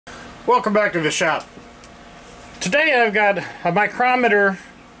Welcome back to the shop. Today I've got a micrometer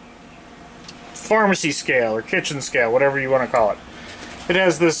pharmacy scale or kitchen scale, whatever you want to call it. It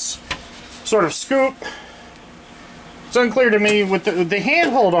has this sort of scoop. It's unclear to me with the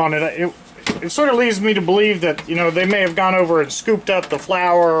handhold on it. It sort of leads me to believe that, you know, they may have gone over and scooped up the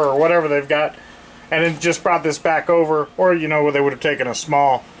flour or whatever they've got and then just brought this back over, or, you know, they would have taken a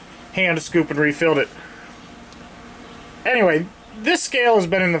small hand scoop and refilled it. Anyway, this scale has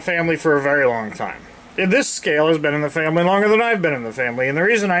been in the family for a very long time. This scale has been in the family longer than I've been in the family, and the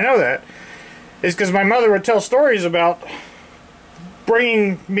reason I know that is because my mother would tell stories about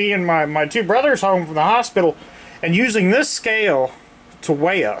bringing me and my two brothers home from the hospital and using this scale to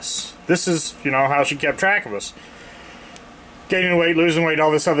weigh us. This is, you know, how she kept track of us. Gaining weight, losing weight,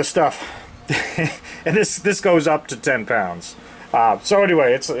 all this other stuff. And this goes up to 10 pounds. So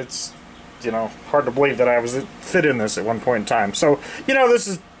anyway, it's you know, hard to believe that I was fit in this at one point in time. So, you know, this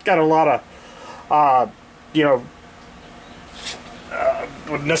has got a lot of, you know,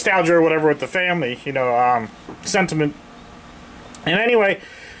 nostalgia or whatever with the family, you know, sentiment. And anyway,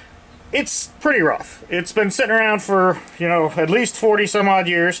 it's pretty rough. It's been sitting around for, you know, at least 40 some odd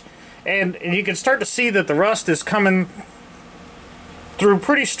years, and you can start to see that the rust is coming through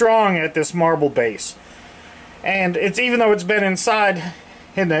pretty strong at this marble base. And it's, even though it's been inside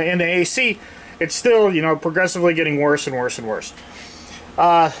in the AC, it's still, you know, progressively getting worse and worse and worse.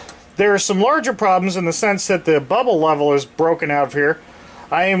 There are some larger problems in the sense that the bubble level is broken out of here.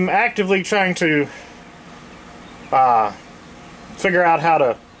 I am actively trying to figure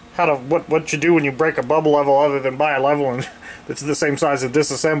out what you do when you break a bubble level other than buy a level and that's the same size and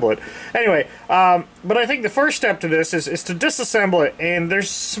disassemble it. Anyway, but I think the first step to this is to disassemble it, and there's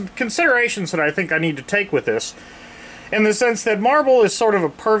some considerations that I think I need to take with this, in the sense that marble is sort of a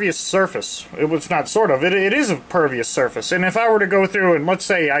pervious surface. It's not sort of, it is a pervious surface, and if I were to go through and, let's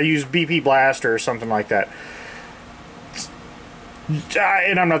say I use BP Blaster or something like that,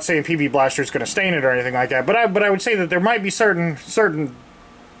 and I'm not saying PB Blaster is going to stain it or anything like that, but I would say that there might be certain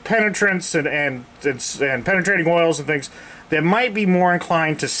penetrants and penetrating oils and things that might be more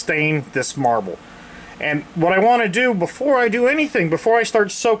inclined to stain this marble. And what I want to do before I do anything, before I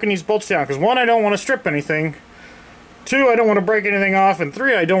start soaking these bolts down, because one, I don't want to strip anything, two, I don't want to break anything off, and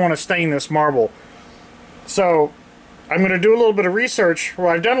three, I don't want to stain this marble. So I'm going to do a little bit of research, well,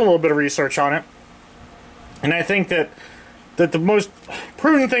 I've done a little bit of research on it, and I think that the most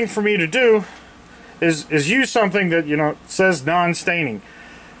prudent thing for me to do is use something that, you know, says non-staining.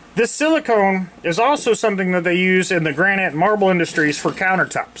 This silicone is also something that they use in the granite and marble industries for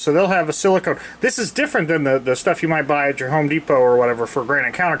countertops. So they'll have a silicone. This is different than the stuff you might buy at your Home Depot or whatever for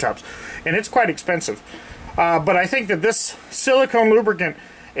granite countertops. And it's quite expensive. But I think that this silicone lubricant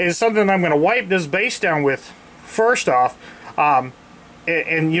is something I'm going to wipe this base down with first off. And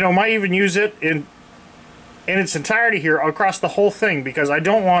you know, might even use it in its entirety here across the whole thing, because I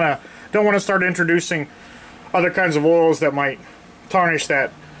don't want to start introducing other kinds of oils that might tarnish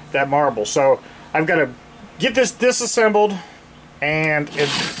that marble. So I've got to get this disassembled and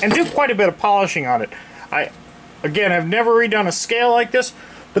do quite a bit of polishing on it. Again, I've never redone a scale like this,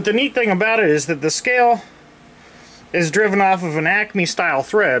 but the neat thing about it is that the scale is driven off of an Acme style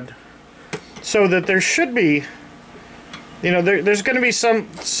thread, so that there should be, you know, there's going to be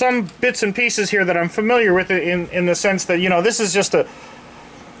some bits and pieces here that I'm familiar with in the sense that, you know, this is just a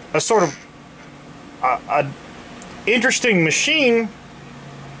sort of a interesting machine,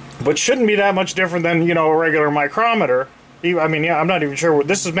 but shouldn't be that much different than, you know, a regular micrometer. I mean, yeah, I'm not even sure.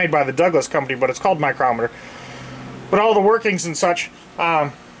 This is made by the Douglas company, but it's called micrometer. But all the workings and such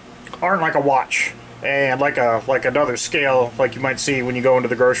aren't like a watch and like another scale like you might see when you go into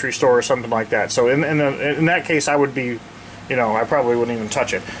the grocery store or something like that. So in that case, I would be, you know, I probably wouldn't even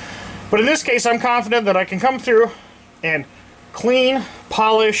touch it. But in this case, I'm confident that I can come through and clean,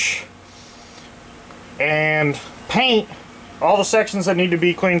 polish, and paint all the sections that need to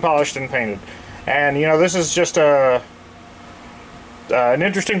be clean, polished, and painted. And, you know, this is just an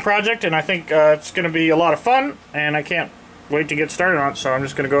interesting project, and I think it's going to be a lot of fun, and I can't wait to get started on it. So I'm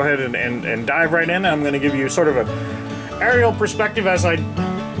just going to go ahead and dive right in, and I'm going to give you sort of an aerial perspective as I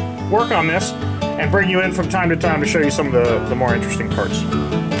work on this, and bring you in from time to time to show you some of the more interesting parts.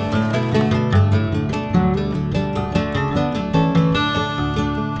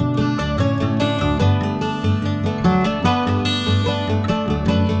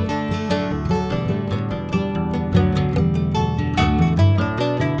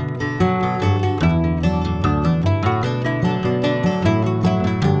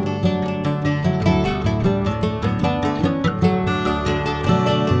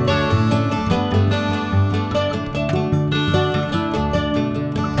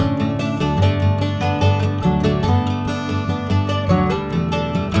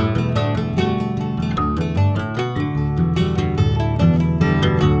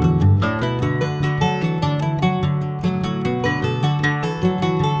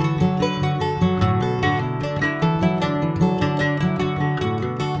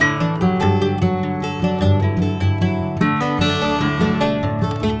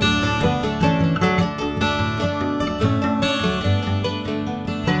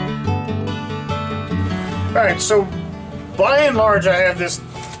 Alright, so by and large I have this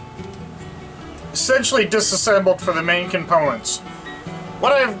essentially disassembled for the main components.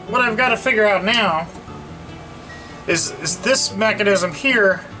 What I've got to figure out now is this mechanism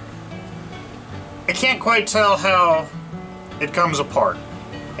here. I can't quite tell how it comes apart.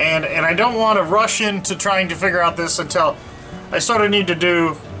 And I don't want to rush into trying to figure out this until I sort of need to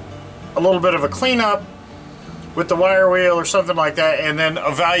do a little bit of a cleanup with the wire wheel or something like that, and then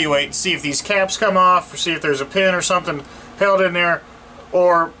evaluate, see if these caps come off, or see if there's a pin or something held in there,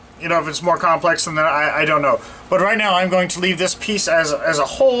 or, you know, if it's more complex than that, I don't know. But right now I'm going to leave this piece as a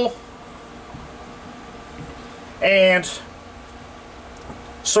whole and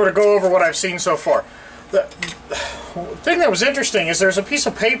sort of go over what I've seen so far. The thing that was interesting is there's a piece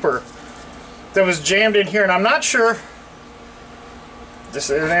of paper that was jammed in here, and I'm not sure,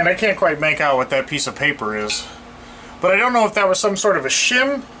 and I can't quite make out what that piece of paper is. But I don't know if that was some sort of a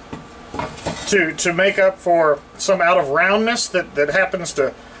shim to make up for some out of roundness that happens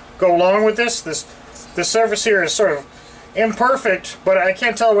to go along with this. This surface here is sort of imperfect, but I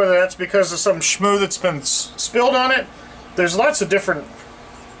can't tell whether that's because of some schmoo that's been spilled on it. There's lots of different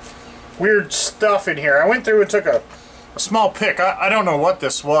weird stuff in here. I went through and took a small pick. I don't know what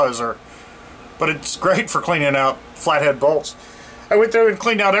this was, but it's great for cleaning out flathead bolts. I went through and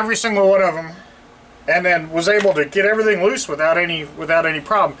cleaned out every single one of them, and then was able to get everything loose without any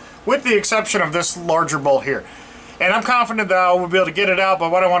problem, with the exception of this larger bolt here. And I'm confident that I will be able to get it out, but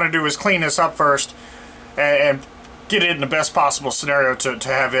what I want to do is clean this up first and get it in the best possible scenario to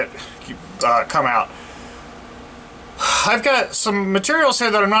have it come out. I've got some materials here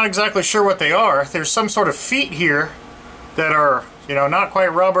that I'm not exactly sure what they are. There's some sort of feet here that are, you know, not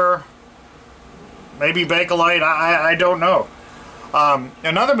quite rubber, maybe Bakelite, I don't know.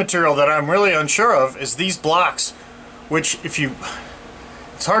 Another material that I'm really unsure of is these blocks, which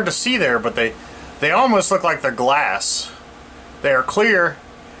it's hard to see there, but they almost look like they're glass. They are clear,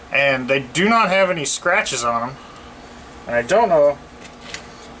 and they do not have any scratches on them. And I don't know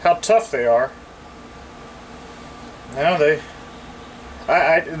how tough they are. No,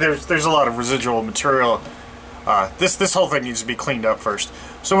 there's a lot of residual material. This whole thing needs to be cleaned up first.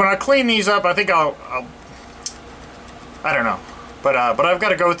 So when I clean these up, I think I don't know. But I've got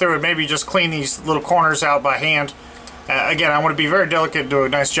to go through and maybe just clean these little corners out by hand. Again, I want to be very delicate and do a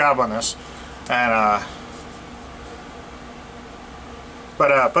nice job on this. And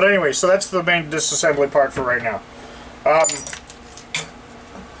but anyway, so that's the main disassembly part for right now.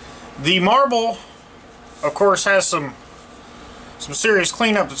 The marble, of course, has some serious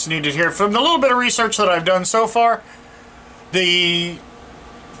cleanup that's needed here. From the little bit of research that I've done so far, the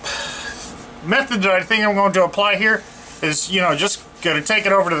method that I think I'm going to apply here is, you know, just going to take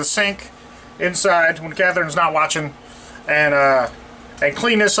it over to the sink inside when Catherine's not watching, and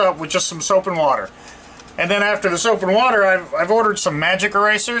clean this up with just some soap and water. And then after the soap and water, I've ordered some magic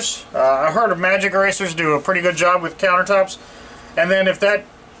erasers. I've heard of magic erasers do a pretty good job with countertops. And then if that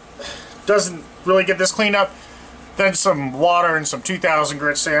doesn't really get this cleaned up, then some water and some 2000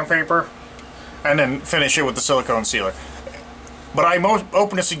 grit sandpaper, and then finish it with the silicone sealer. But I'm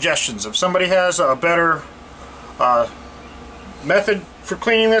open to suggestions. If somebody has a better method for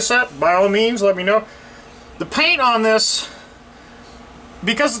cleaning this up, by all means, let me know. The paint on this,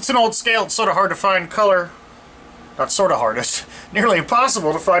 because it's an old scale, it's sort of hard to find color. Not sort of hard, it's nearly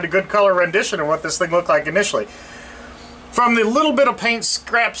impossible to find a good color rendition of what this thing looked like initially. From the little bit of paint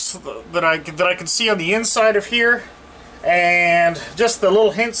scraps that I can see on the inside of here, and just the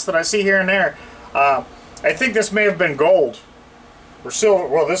little hints that I see here and there, I think this may have been gold or silver.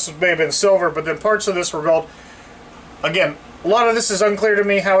 Well, this may have been silver, but then parts of this were gold. Again, a lot of this is unclear to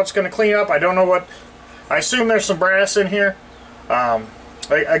me how it's going to clean up. I don't know what. I assume there's some brass in here.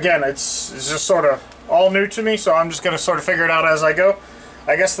 Again, it's just sort of all new to me, so I'm just going to sort of figure it out as I go.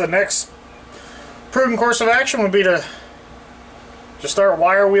 I guess the next prudent course of action would be to just start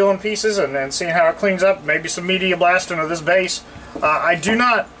wire wheeling pieces and then seeing how it cleans up. Maybe some media blast into this base. I do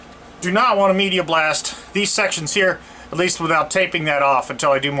not want to media blast these sections here, at least without taping that off,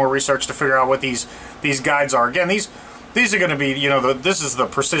 until I do more research to figure out what these guides are. Again, these are going to be, you know, this is the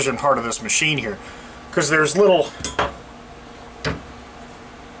precision part of this machine here, because there's little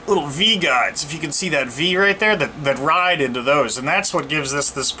V guides, if you can see that V right there, that ride into those, and that's what gives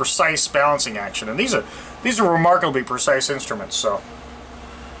this precise balancing action. And these are remarkably precise instruments. So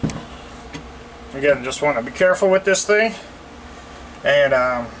again, just want to be careful with this thing. And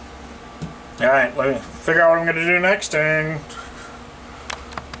all right, let me figure out what I'm going to do next. And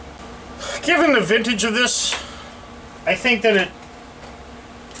given the vintage of this, I think that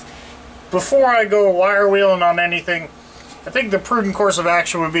before I go wire wheeling on anything, I think the prudent course of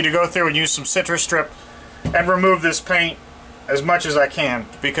action would be to go through and use some citrus strip and remove this paint as much as I can,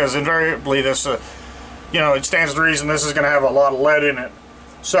 because invariably this, you know, it stands to reason this is going to have a lot of lead in it.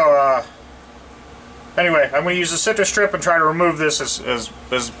 So anyway, I'm going to use a citrus strip and try to remove this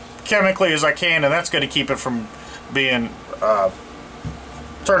as chemically as I can, and that's going to keep it from being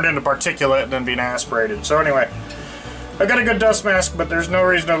turned into particulate and then being aspirated. So anyway, I got a good dust mask, but there's no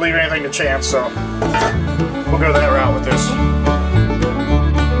reason to leave anything to chance, so we'll go that route with this.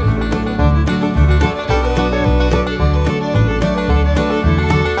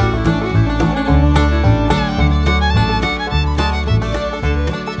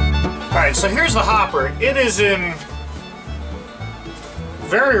 Alright, so here's the hopper. It is in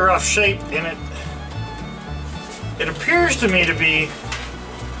very rough shape, and it appears to me to be,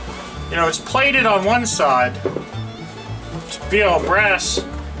 you know, it's plated on one side to be all brass,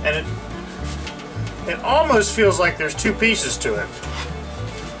 and it almost feels like there's two pieces to it.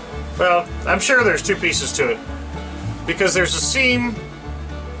 Well, I'm sure there's two pieces to it, because there's a seam,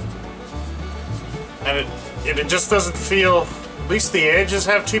 and it just doesn't feel, at least the edges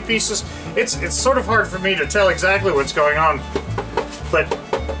have two pieces. It's sort of hard for me to tell exactly what's going on, but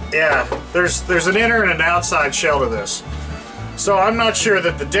yeah, there's an inner and an outside shell to this. So I'm not sure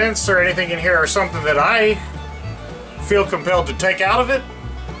that the dents or anything in here are something that I feel compelled to take out of it.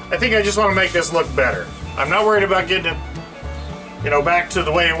 I think I just want to make this look better. I'm not worried about getting it, you know, back to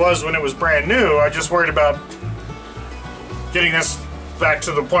the way it was when it was brand new. I'm just worried about getting this back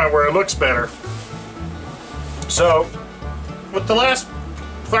to the point where it looks better. So with the last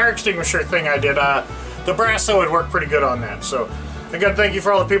fire extinguisher thing I did, the Brasso would work pretty good on that. So I gotta thank you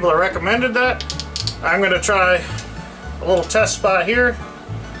for all the people that recommended that. I'm gonna try a little test spot here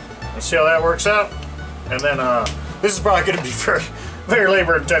and see how that works out. And then this is probably gonna be very, very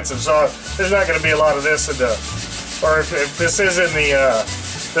labor intensive, so there's not gonna be a lot of this in the, or if this is in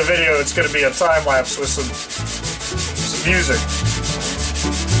the video, it's gonna be a time lapse with some music.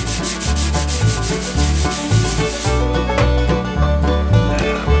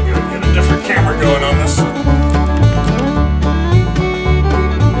 Camera going on this.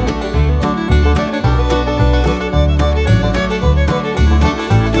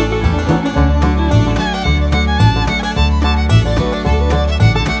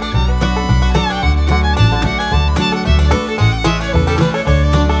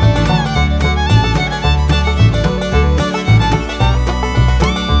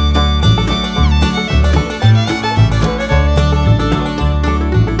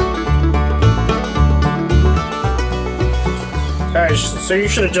 So you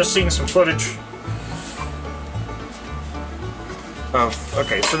should have just seen some footage of,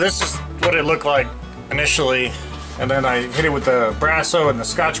 okay, so this is what it looked like initially, and then I hit it with the Brasso and the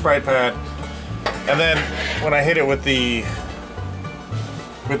Scotch-Brite pad, and then when I hit it with the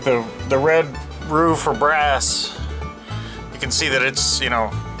red roof or brass, you can see that it's, you know,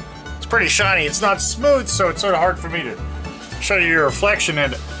 it's pretty shiny. It's not smooth, so it's sort of hard for me to show you your reflection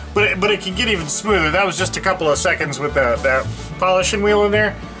in it. But it can get even smoother. That was just a couple of seconds with that polishing wheel in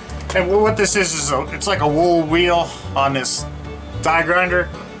there. And what this is it's like a wool wheel on this die grinder.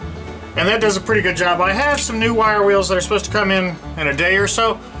 And that does a pretty good job. I have some new wire wheels that are supposed to come in a day or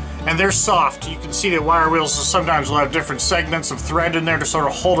so. And they're soft. You can see that wire wheels sometimes will have different segments of thread in there to sort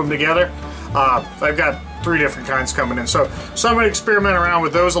of hold them together. I've got 3 different kinds coming in. So I'm going to experiment around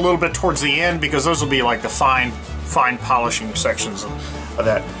with those a little bit towards the end, because those will be like the fine polishing sections of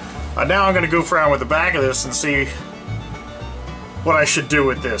that. Now I'm going to goof around with the back of this and see what I should do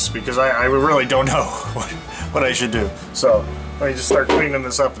with this, because I really don't know what I should do. So let me just start cleaning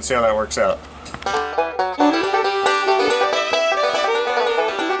this up and see how that works out.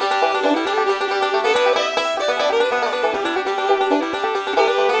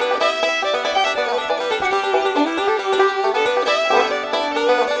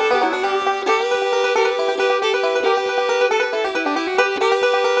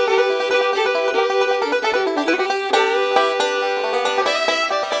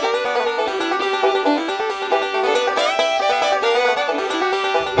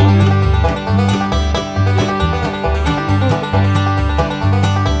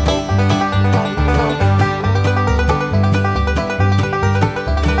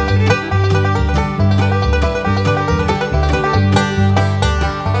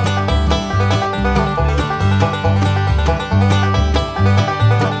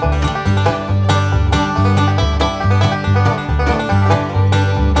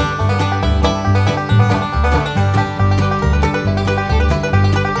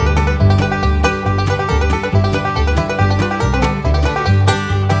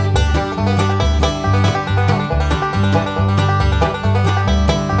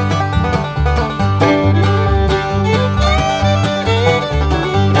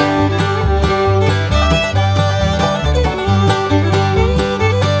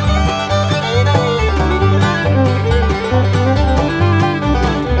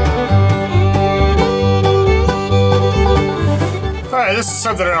 this is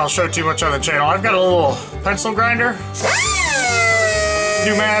something I don't show too much on the channel. I've got a little pencil grinder.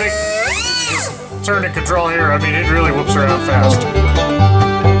 Pneumatic. You just turn the control here. I mean, it really whoops around fast.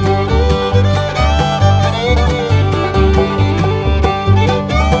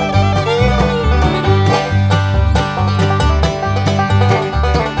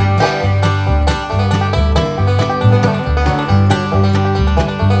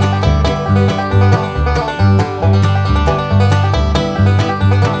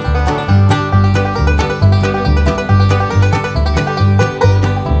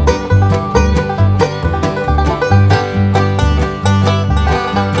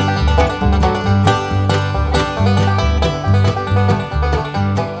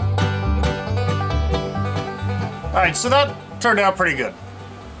 Alright, so that turned out pretty good.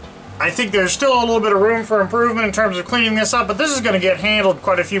 I think there's still a little bit of room for improvement in terms of cleaning this up, but this is going to get handled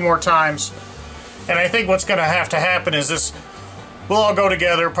quite a few more times. And I think what's going to have to happen is this will all go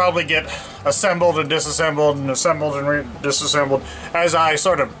together, probably get assembled and disassembled and assembled and disassembled. As I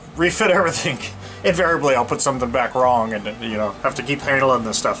sort of refit everything, invariably I'll put something back wrong and, you know, have to keep handling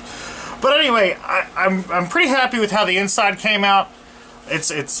this stuff. But anyway, I'm pretty happy with how the inside came out.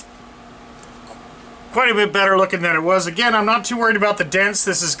 It's quite a bit better looking than it was. Again, I'm not too worried about the dents.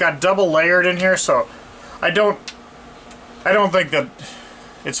 This has got double layered in here, so I don't think that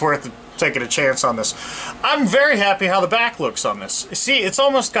it's worth taking a chance on this. I'm very happy how the back looks on this. See, it's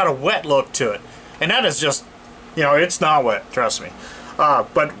almost got a wet look to it, and that is just, you know, it's not wet, trust me.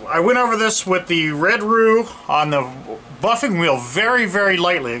 But I went over this with the red roux on the buffing wheel very, very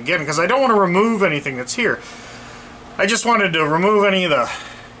lightly, again, because I don't want to remove anything that's here. I just wanted to remove any of the,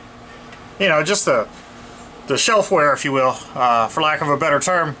 you know, just the shelfware, if you will, for lack of a better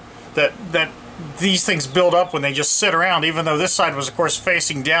term, that these things build up when they just sit around. Even though this side was, of course,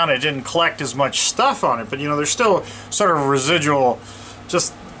 facing down, it didn't collect as much stuff on it. But, you know, there's still sort of residual,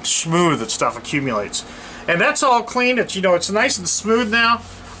 just smooth that stuff accumulates. And that's all clean. It's, you know, it's nice and smooth now.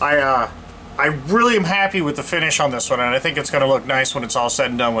 I really am happy with the finish on this one, and I think it's going to look nice when it's all said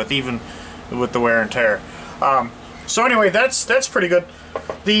and done with, even with the wear and tear. So anyway, that's pretty good.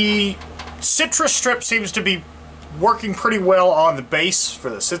 The citrus strip seems to be working pretty well on the base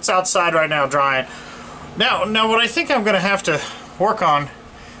for this. It's outside right now drying. Now what I think I'm going to have to work on,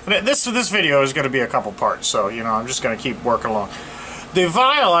 and this video is going to be a couple parts, so, you know, I'm just going to keep working along. The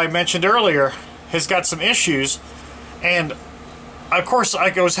vial I mentioned earlier has got some issues, and of course I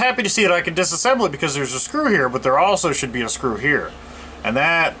was happy to see that I could disassemble it because there's a screw here, but there also should be a screw here, and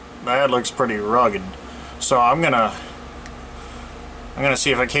that looks pretty rugged. So I'm gonna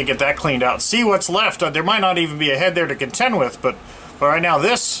see if I can't get that cleaned out, see what's left. There might not even be a head there to contend with, but right now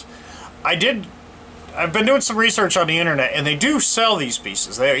this, I've been doing some research on the internet, and they do sell these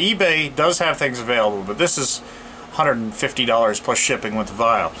pieces. eBay does have things available, but this is $150 plus shipping with the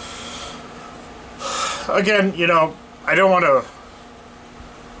vial. Again, you know, I don't want to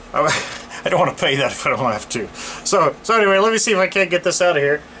pay that if I don't have to. So anyway, let me see if I can't get this out of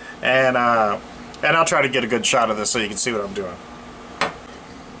here, and I'll try to get a good shot of this so you can see what I'm doing.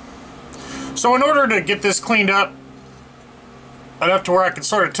 So in order to get this cleaned up enough to where I can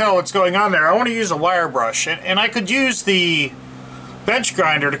sort of tell what's going on there, I want to use a wire brush, and I could use the bench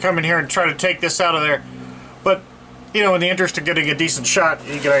grinder to come in here and try to take this out of there, but, you know, in the interest of getting a decent shot,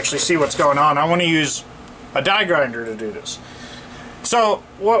 you can actually see what's going on. I want to use a die grinder to do this. So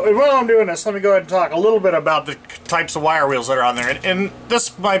while I'm doing this, let me go ahead and talk a little bit about the types of wire wheels that are on there. And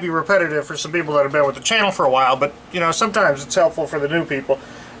this might be repetitive for some people that have been with the channel for a while, but, you know, sometimes it's helpful for the new people.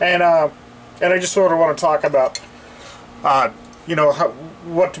 And I just sort of want to talk about, you know,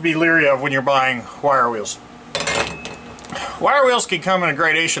 what to be leery of when you're buying wire wheels. Wire wheels can come in a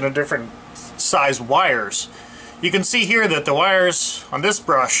gradation of different size wires. You can see here that the wires on this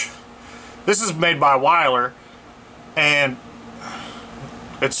brush, this is made by Weiler, and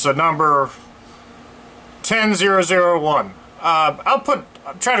it's a number 10001. I'll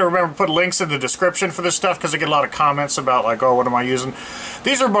try to remember to put links in the description for this stuff because I get a lot of comments about, like, oh, what am I using?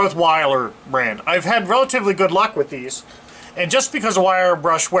 These are both Weiler brand. I've had relatively good luck with these, and just because a wire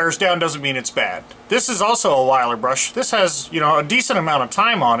brush wears down doesn't mean it's bad. This is also a Weiler brush. This has, you know, a decent amount of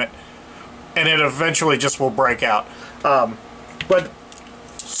time on it, and it eventually just will break out.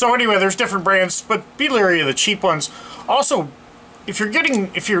 So anyway, there's different brands, but be leery of the cheap ones. Also, if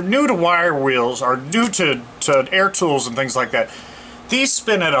you're new to wire wheels or new to air tools and things like that, these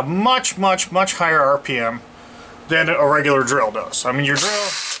spin at a much higher RPM than a regular drill does. I mean, your drill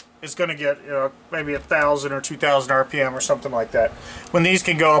is going to get, you know, maybe 1,000 or 2,000 RPM or something like that, when these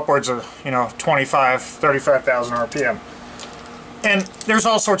can go upwards of, you know, 25, 35,000 RPM. And there's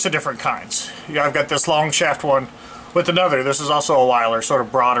all sorts of different kinds. I've got this long shaft one with another. This is also a Weiler, sort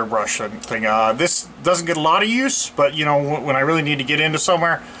of broader brush thing. This doesn't get a lot of use, but you know, when I really need to get into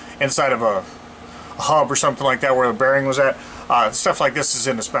somewhere inside of a hub or something like that where the bearing was at, stuff like this is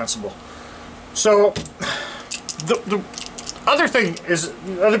indispensable. So the other thing is,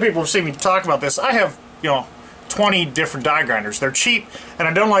 other people have seen me talk about this. I have, you know, 20 different die grinders. They're cheap, and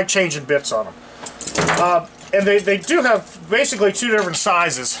I don't like changing bits on them. And they do have basically 2 different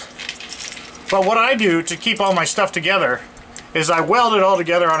sizes. But what I do to keep all my stuff together is I weld it all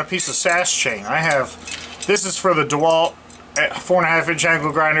together on a piece of sash chain. I have, this is for the DeWalt 4.5-inch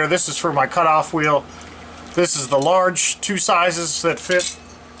angle grinder. This is for my cutoff wheel. This is the large 2 sizes that fit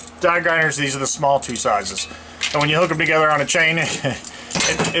die grinders. These are the small 2 sizes. And when you hook them together on a chain,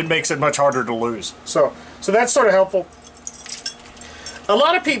 it makes it much harder to lose. So that's sort of helpful. A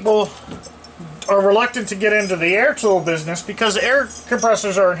lot of people are reluctant to get into the air tool business because air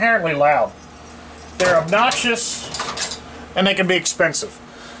compressors are inherently loud. They're obnoxious and they can be expensive.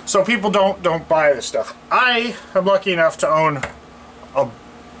 So people don't buy this stuff. I am lucky enough to own a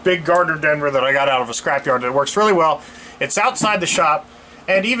big Gardner Denver that I got out of a scrapyard that works really well. It's outside the shop,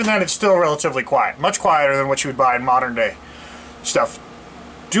 and even then it's still relatively quiet. Much quieter than what you would buy in modern day stuff.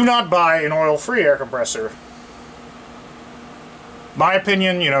 Do not buy an oil-free air compressor. My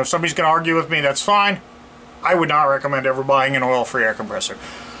opinion, you know, if somebody's going to argue with me, that's fine. I would not recommend ever buying an oil-free air compressor.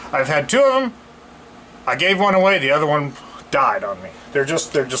 I've had 2 of them. I gave one away. The other one died on me. They're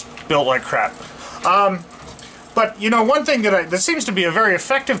just built like crap. But you know, one thing that seems to be a very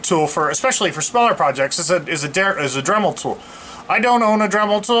effective tool for, especially for smaller projects, is a Dremel tool. I don't own a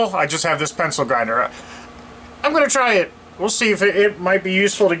Dremel tool. I just have this pencil grinder. I'm going to try it. We'll see if it might be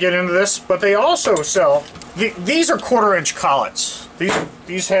useful to get into this. But they also sell, these are 1/4-inch collets.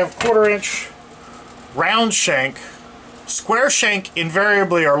 These have 1/4-inch round shank. Square shank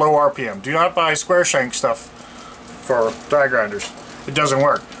invariably are low RPM. Do not buy square shank stuff for die grinders. It doesn't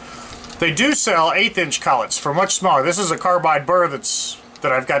work. They do sell 1/8-inch collets for much smaller. This is a carbide burr that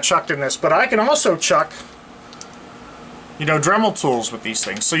I've got chucked in this, but I can also chuck, you know, Dremel tools with these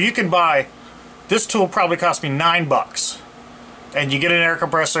things. So you can buy, this tool probably cost me $9, and you get an air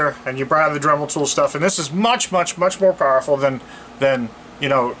compressor and you buy the Dremel tool stuff, and this is much more powerful than you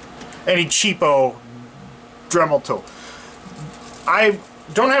know, any cheapo Dremel tool. I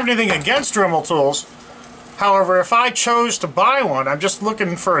don't have anything against Dremel tools. However, if I chose to buy one, I'm just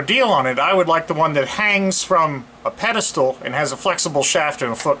looking for a deal on it. I would like the one that hangs from a pedestal and has a flexible shaft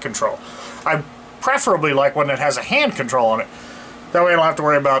and a foot control. I preferably like one that has a hand control on it. That way I don't have to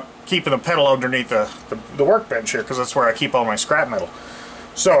worry about keeping the pedal underneath the workbench here, because that's where I keep all my scrap metal.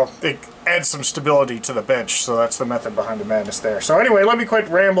 So it adds some stability to the bench. So that's the method behind the madness there. So anyway, let me quit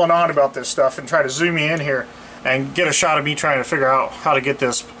rambling on about this stuff and try to zoom you in here and get a shot of me trying to figure out how to get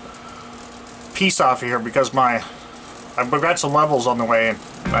this piece off of here, because I've got some levels on the way and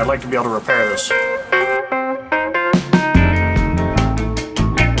I'd like to be able to repair this.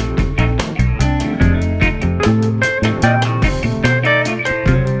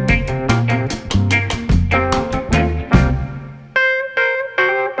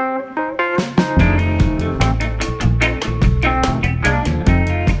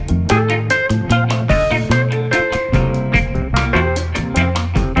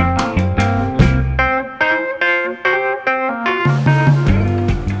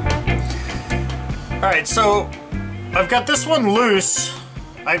 Alright, so I've got this one loose.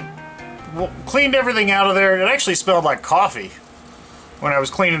 I cleaned everything out of there. It actually smelled like coffee when I was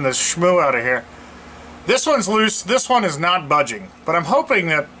cleaning this schmoo out of here. This one's loose. This one is not budging. But I'm hoping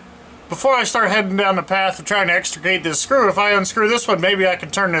that before I start heading down the path of trying to extricate this screw, if I unscrew this one, maybe I can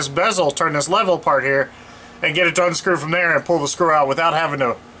turn this bezel, turn this level part here, and get it to unscrew from there and pull the screw out without having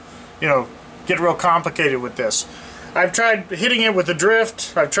to, you know, get real complicated with this. I've tried hitting it with the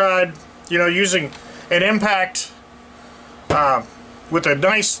drift. I've tried, you know, using an impact with a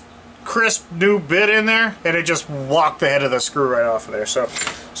nice crisp new bit in there, and it just walked the head of the screw right off of there. So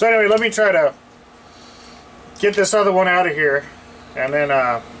anyway, let me try to get this other one out of here and then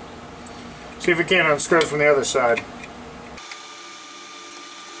see if we can't unscrew it from the other side.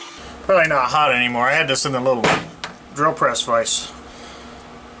 Probably not hot anymore. I had this in the little drill press vise.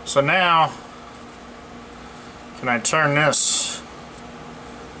 So now, can I turn this?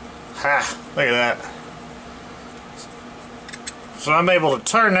 Ha! Look at that. So I'm able to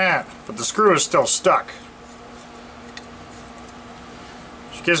turn that, but the screw is still stuck.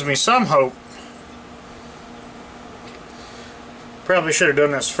 Which gives me some hope. Probably should have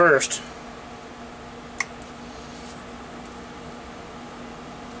done this first.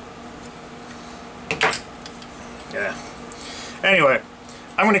 Yeah. Anyway,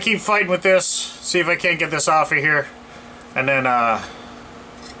 I'm going to keep fighting with this, see if I can't get this off of here. And then, oh,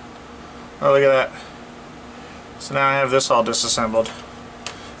 look at that. So now I have this all disassembled.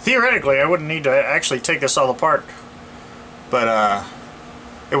 Theoretically, I wouldn't need to actually take this all apart, but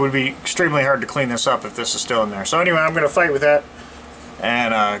it would be extremely hard to clean this up if this is still in there. So anyway, I'm going to fight with that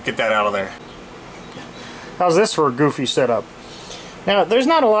and get that out of there. How's this for a goofy setup? Now, there's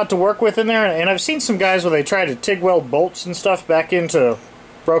not a lot to work with in there, and I've seen some guys where they try to TIG weld bolts and stuff back into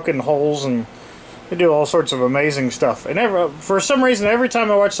broken holes, and they do all sorts of amazing stuff. And for some reason, every time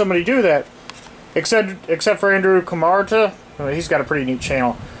I watch somebody do that, except for Andrew Camarta, he's got a pretty neat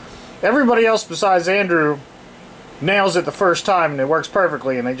channel, everybody else besides Andrew nails it the first time, and it works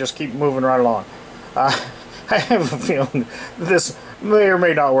perfectly, and they just keep moving right along. I have a feeling this may or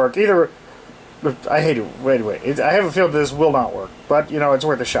may not work. Either... I hate it. Wait. I have a feeling this will not work, but you know it's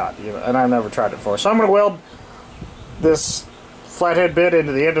worth a shot. You know, and I've never tried it before, so I'm going to weld this flathead bit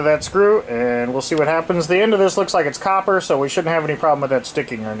into the end of that screw, and we'll see what happens. The end of this looks like it's copper, so we shouldn't have any problem with that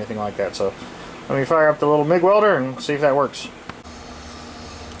sticking or anything like that. So let me fire up the little MIG welder and see if that works.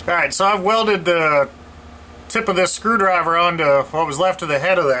 All right, so I've welded the tip of this screwdriver onto what was left of the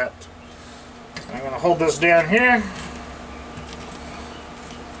head of that. I'm going to hold this down here.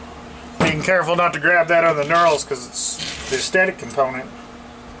 Being careful not to grab that on the knurls because it's the aesthetic component.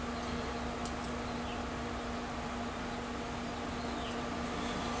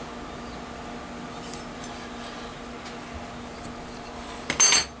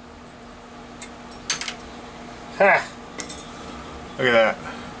 Ha! Look at that.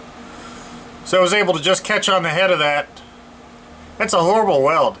 So I was able to just catch on the head of that. That's a horrible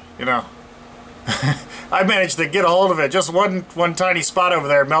weld, you know. I managed to get a hold of it, just one tiny spot over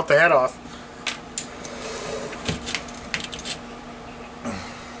there, melt the head off.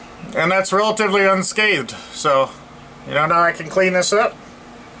 And that's relatively unscathed, so, you know, now I can clean this up.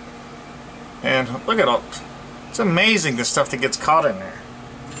 And look at all, it's amazing the stuff that gets caught in there.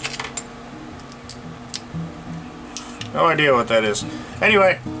 No idea what that is.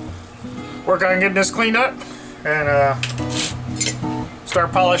 Anyway, work on getting this cleaned up, and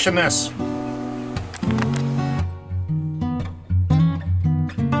start polishing this.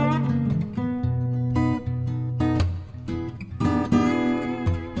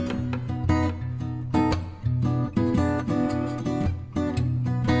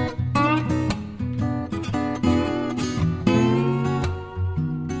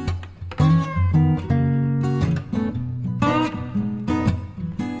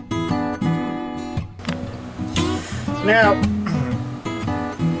 Now,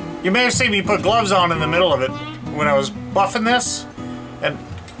 you may have seen me put gloves on in the middle of it when I was buffing this, and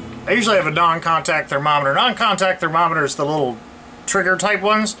I usually have a non-contact thermometer. Non-contact thermometers, the little trigger type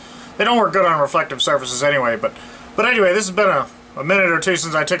ones, they don't work good on reflective surfaces anyway, but anyway, this has been a minute or two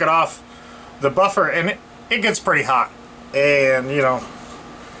since I took it off the buffer, and it gets pretty hot, and you know,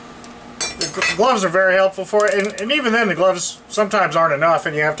 the gloves are very helpful for it, and even then the gloves sometimes aren't enough,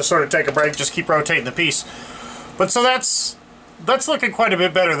 and you have to sort of take a break, just keep rotating the piece. But so that's looking quite a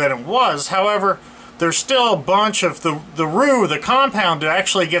bit better than it was. However, there's still a bunch of the roux, the compound, that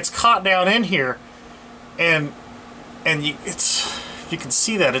actually gets caught down in here, and you can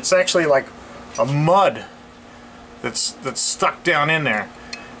see that it's actually like a mud that's stuck down in there,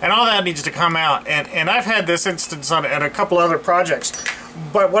 and all that needs to come out. And I've had this instance at a couple other projects.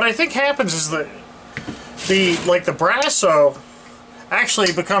 But what I think happens is that the Brasso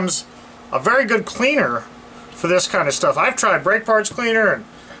actually becomes a very good cleaner for this kind of stuff. I've tried brake parts cleaner and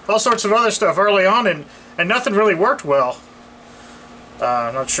all sorts of other stuff early on, and nothing really worked well.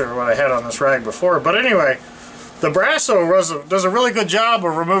 I'm not sure what I had on this rag before, but anyway, the Brasso does a really good job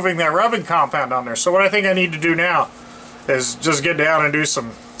of removing that rubbing compound on there. So what I think I need to do now is just get down and do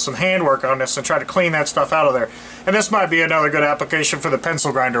some handwork on this and try to clean that stuff out of there. And this might be another good application for the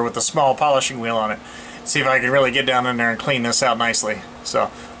pencil grinder with the small polishing wheel on it. See if I can really get down in there and clean this out nicely. So,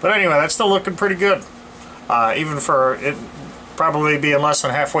 but anyway, that's still looking pretty good. Even for it probably being less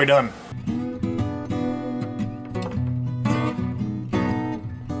than halfway done.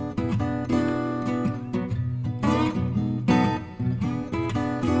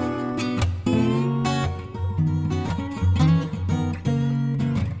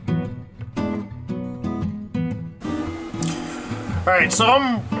 Alright, so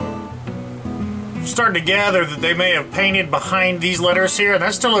I'm starting to gather that they may have painted behind these letters here, and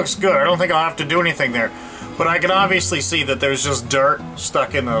that still looks good. I don't think I'll have to do anything there. But I can obviously see that there's just dirt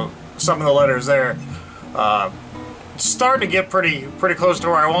stuck in some of the letters there. It's starting to get pretty close to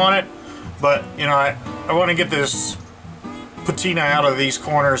where I want it, but you know, I want to get this patina out of these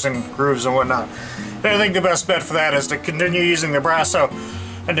corners and grooves and whatnot. And I think the best bet for that is to continue using the Brasso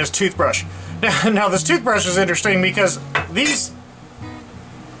and this toothbrush. Now this toothbrush is interesting because these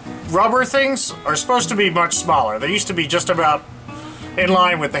rubber things are supposed to be much smaller. They used to be just about in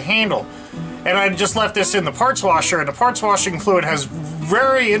line with the handle. And I just left this in the parts washer, and the parts washing fluid has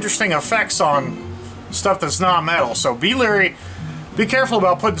very interesting effects on stuff that's not metal. So be leery, be careful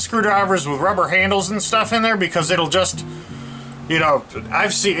about putting screwdrivers with rubber handles and stuff in there, because it'll just, you know, I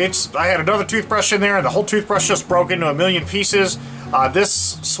had another toothbrush in there and the whole toothbrush just broke into a million pieces.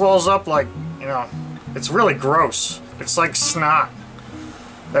 This swells up like, you know, it's really gross. It's like snot.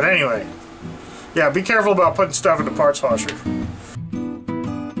 But anyway, yeah, be careful about putting stuff in the parts washer.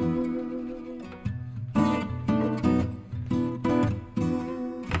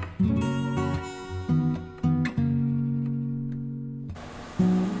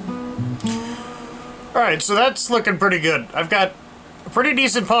 Alright, so that's looking pretty good. I've got a pretty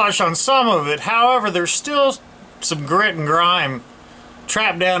decent polish on some of it. However, there's still some grit and grime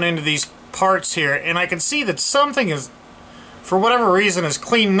trapped down into these parts here, and I can see that something is, for whatever reason, has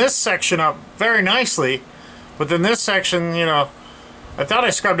cleaned this section up very nicely, but then this section, you know, I thought I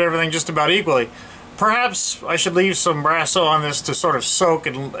scrubbed everything just about equally. Perhaps I should leave some Brasso on this to sort of soak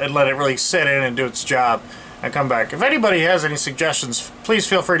and let it really sit in and do its job and come back. If anybody has any suggestions, please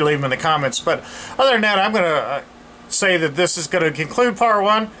feel free to leave them in the comments. But other than that, I'm going to say that this is going to conclude part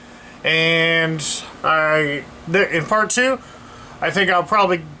 1, and in part 2, I think I'll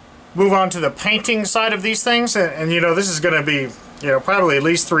probably move on to the painting side of these things, and you know, this is going to be, you know, probably at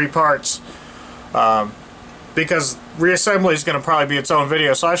least 3 parts, because reassembly is going to probably be its own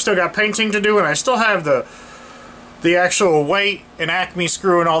video. So I've still got painting to do, and I still have the actual weight and Acme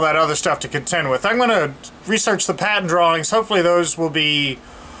screw and all that other stuff to contend with. I'm going to research the pattern drawings. Hopefully those will be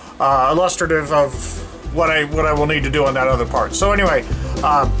illustrative of what I will need to do on that other part. So anyway,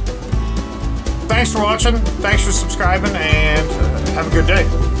 thanks for watching, thanks for subscribing, and have a good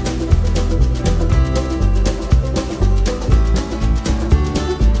day.